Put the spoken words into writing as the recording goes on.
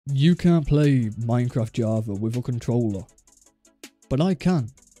You can't play Minecraft Java with a controller, but I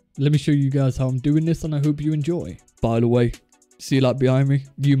can. Let me show you guys how I'm doing this and I hope you enjoy. By the way, see that behind me?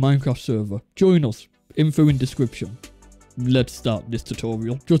 New Minecraft server. Join us. Info in description. Let's start this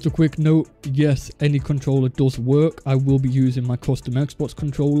tutorial. Just a quick note, yes, any controller does work. I will be using my custom Xbox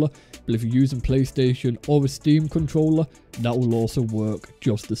controller, but if you're using PlayStation or a Steam controller, that will also work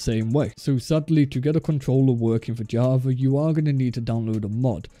just the same way. So sadly, to get a controller working for Java, you are going to need to download a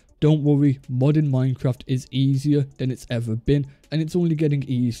mod. Don't worry, modding Minecraft is easier than it's ever been, and it's only getting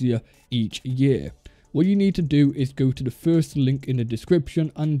easier each year. What you need to do is go to the first link in the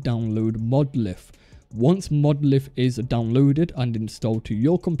description and download Modlith. Once Modlith is downloaded and installed to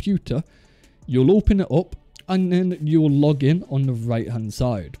your computer, you'll open it up and then you'll log in on the right hand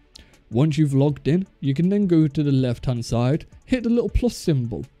side. Once you've logged in, you can then go to the left hand side, hit the little plus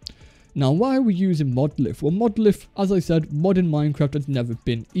symbol. Now, why are we using Modlith? Well, Modlith, as I said, modding Minecraft has never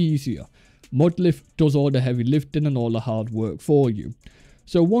been easier. Modlith does all the heavy lifting and all the hard work for you.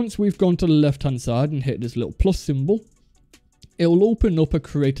 So once we've gone to the left hand side and hit this little plus symbol, it will open up a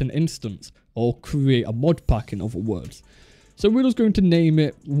create an instance, or create a mod pack in other words. So we're just going to name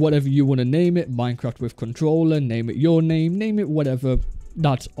it whatever you want to name it, Minecraft with controller, name it your name, name it whatever,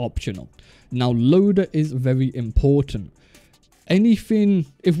 that's optional. Now loader is very important. Anything,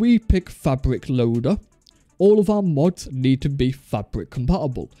 if we pick fabric loader, all of our mods need to be fabric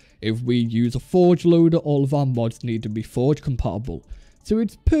compatible. If we use a forge loader, all of our mods need to be forge compatible. So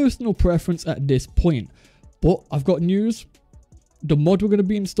it's personal preference at this point, but I've got news. The mod we're going to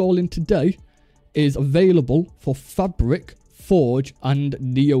be installing today is available for Fabric, Forge and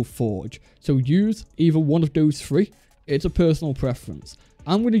NeoForge. So use either one of those three. It's a personal preference.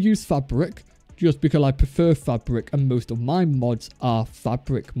 I'm going to use Fabric just because I prefer Fabric and most of my mods are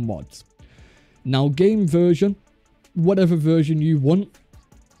Fabric mods. Now game version, whatever version you want.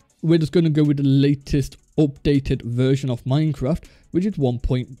 We're just going to go with the latest updated version of Minecraft, which is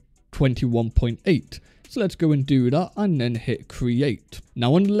 1.21.8. So let's go and do that and then hit create.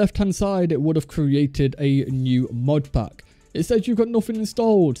 Now on the left hand side, it would have created a new mod pack. It says you've got nothing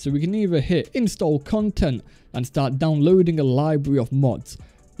installed, so we can either hit install content and start downloading a library of mods.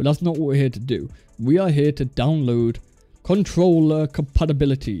 But that's not what we're here to do. We are here to download controller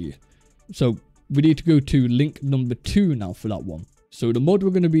compatibility. So we need to go to link number 2 now for that one. So the mod we're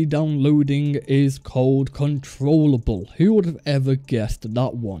going to be downloading is called Controllable. Who would have ever guessed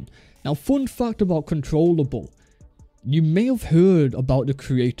that one? Now, fun fact about Controllable. You may have heard about the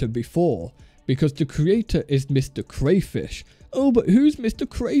creator before, because the creator is Mr. Crayfish. Oh, but who's Mr.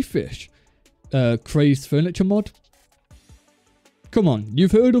 Crayfish? Cray's Furniture mod? Come on,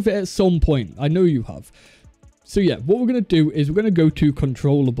 you've heard of it at some point. I know you have. So yeah, what we're going to do is we're going to go to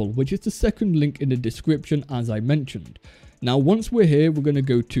Controllable, which is the second link in the description as I mentioned. Now, once we're here, we're going to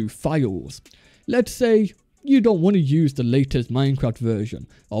go to Files. Let's say you don't want to use the latest Minecraft version,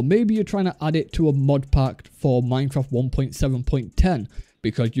 or maybe you're trying to add it to a mod pack for Minecraft 1.7.10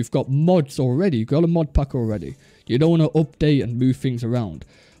 because you've got mods already, you've got a mod pack already. You don't want to update and move things around.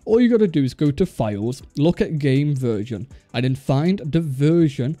 All you got to do is go to Files, look at game version, and then find the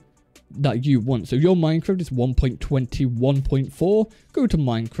version that you want. So if your Minecraft is 1.21.4, go to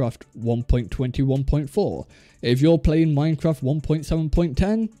Minecraft 1.21.4. If you're playing Minecraft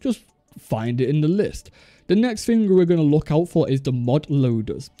 1.7.10, just find it in the list. The next thing we're going to look out for is the mod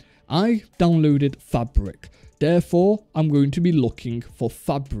loaders. I downloaded Fabric, therefore I'm going to be looking for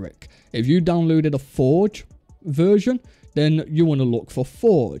Fabric. If you downloaded a Forge version, then you want to look for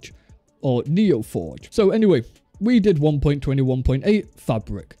Forge or NeoForge. So anyway, we did 1.21.8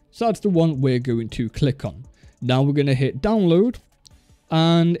 Fabric, so that's the one we're going to click on. Now we're going to hit download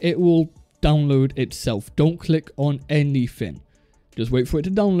and it will download itself. Don't click on anything. Just wait for it to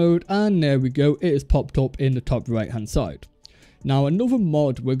download and there we go, it is popped up in the top right hand side. Now another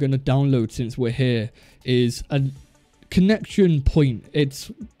mod we're going to download since we're here is a connection point. It's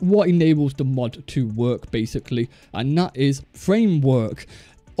what enables the mod to work basically, and that is Framework,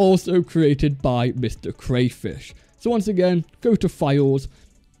 also created by Mr. Crayfish. So once again, go to Files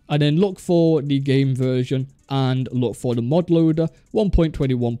and then look for the game version and look for the mod loader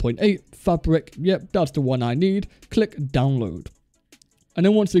 1.21.8 Fabric. Yep, that's the one I need. Click download. And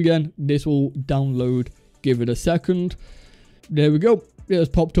then once again, this will download. Give it a second. There we go. It has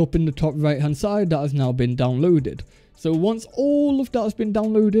popped up in the top right hand side. That has now been downloaded. So once all of that has been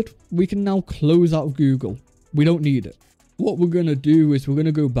downloaded, we can now close out Google. We don't need it. What we're going to do is we're going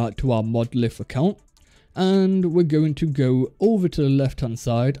to go back to our Modlith account. And we're going to go over to the left hand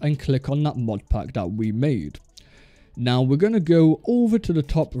side and click on that mod pack that we made. Now we're going to go over to the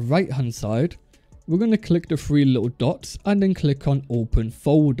top right hand side we're going to click the three little dots and then click on open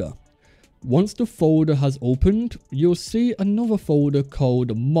folder. Once the folder has opened, you'll see another folder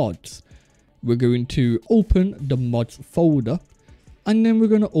called mods. We're going to open the mods folder and then we're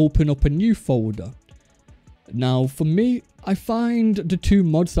going to open up a new folder. Now for me, I find the two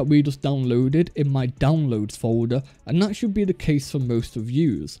mods that we just downloaded in my downloads folder, and that should be the case for most of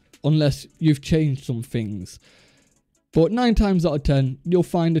yous, unless you've changed some things. But 9 times out of 10, you'll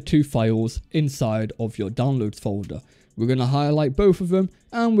find the two files inside of your downloads folder. We're going to highlight both of them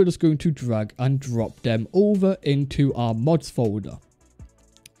and we're just going to drag and drop them over into our mods folder.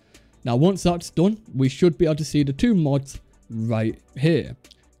 Now once that's done, we should be able to see the two mods right here,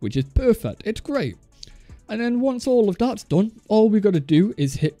 which is perfect. It's great. And then once all of that's done, all we got to do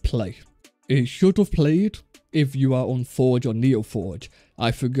is hit play. It should have played if you are on Forge or NeoForge.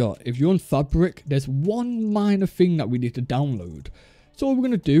 I forgot. If you're on Fabric, there's one minor thing that we need to download. So what we're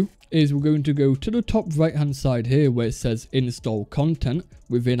going to do is we're going to go to the top right hand side here where it says install content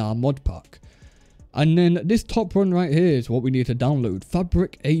within our mod pack. And then this top one right here is what we need to download,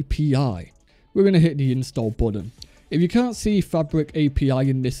 Fabric API. We're going to hit the install button. If you can't see Fabric API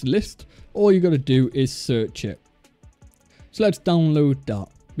in this list, all you got to do is search it. So let's download that,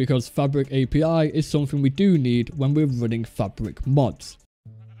 because Fabric API is something we do need when we're running Fabric mods.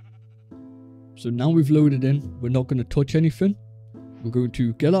 So now we've loaded in, we're not going to touch anything. We're going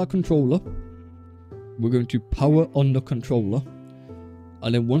to get our controller. We're going to power on the controller.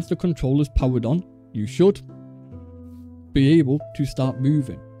 And then once the controller's powered on, you should be able to start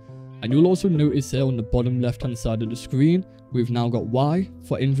moving. And you'll also notice there on the bottom left hand side of the screen, we've now got Y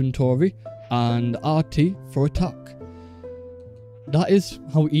for inventory and RT for attack. That is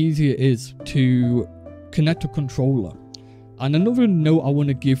how easy it is to connect a controller. And another note I want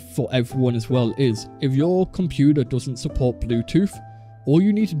to give for everyone as well is, if your computer doesn't support Bluetooth, all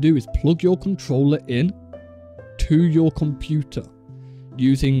you need to do is plug your controller in to your computer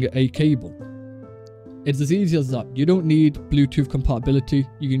using a cable. It's as easy as that. You don't need Bluetooth compatibility.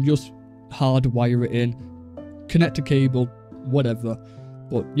 You can just hardwire it in, connect a cable, whatever.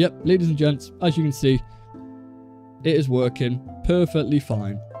 But yep, ladies and gents, as you can see, it is working perfectly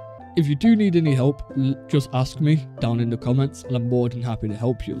fine. If you do need any help, just ask me down in the comments and I'm more than happy to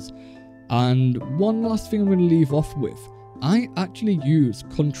help you. And one last thing I'm going to leave off with. I actually use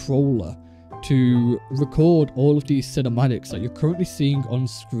Controller to record all of these cinematics that you're currently seeing on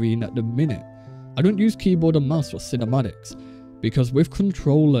screen at the minute. I don't use keyboard and mouse for cinematics, because with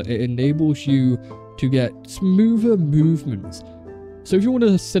Controller it enables you to get smoother movements. So if you want a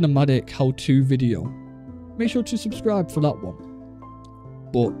cinematic how-to video, make sure to subscribe for that one.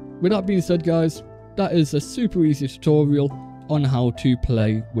 But with that being said guys, that is a super easy tutorial on how to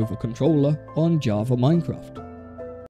play with a controller on Java Minecraft.